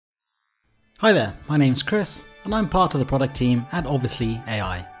Hi there, my name's Chris, and I'm part of the product team at Obviously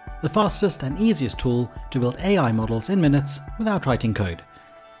AI, the fastest and easiest tool to build AI models in minutes without writing code.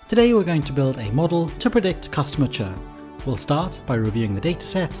 Today we're going to build a model to predict customer churn. We'll start by reviewing the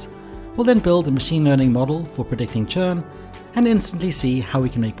datasets, we'll then build a machine learning model for predicting churn, and instantly see how we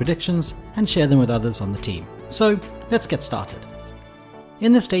can make predictions and share them with others on the team. So let's get started.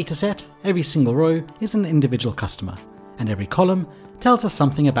 In this dataset, every single row is an individual customer, and every column tells us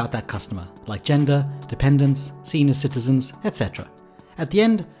something about that customer, like gender, dependents, senior citizens, etc. At the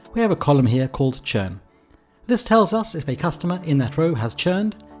end, we have a column here called Churn. This tells us if a customer in that row has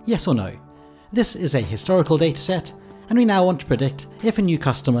churned, yes or no. This is a historical dataset, and we now want to predict if a new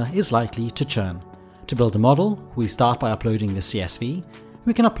customer is likely to churn. To build a model, we start by uploading the CSV.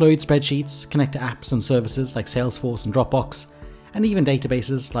 We can upload spreadsheets, connect to apps and services like Salesforce and Dropbox, and even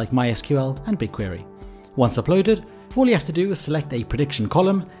databases like MySQL and BigQuery. Once uploaded, all you have to do is select a prediction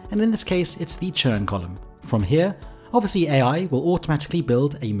column, and in this case it's the churn column. From here, Obviously AI will automatically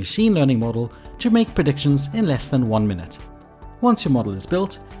build a machine learning model to make predictions in less than 1 minute. Once your model is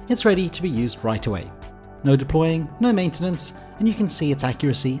built, it's ready to be used right away. No deploying, no maintenance, and you can see its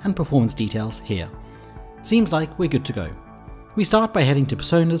accuracy and performance details here. Seems like we're good to go. We start by heading to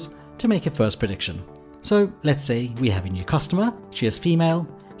personas to make a first prediction. So let's say we have a new customer, she is female,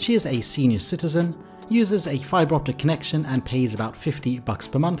 she is a senior citizen, uses a fiber optic connection and pays about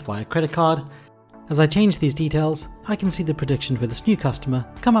 $50 per month via credit card. As I change these details, I can see the prediction for this new customer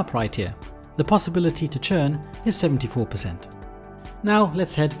come up right here. The possibility to churn is 74%. Now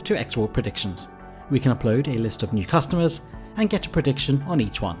let's head to export predictions. We can upload a list of new customers and get a prediction on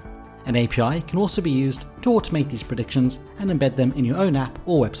each one. An API can also be used to automate these predictions and embed them in your own app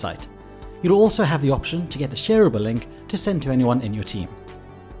or website. You'll also have the option to get a shareable link to send to anyone in your team.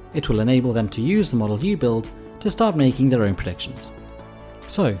 It will enable them to use the model you build to start making their own predictions.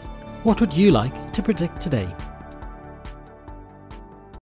 So, what would you like to predict today?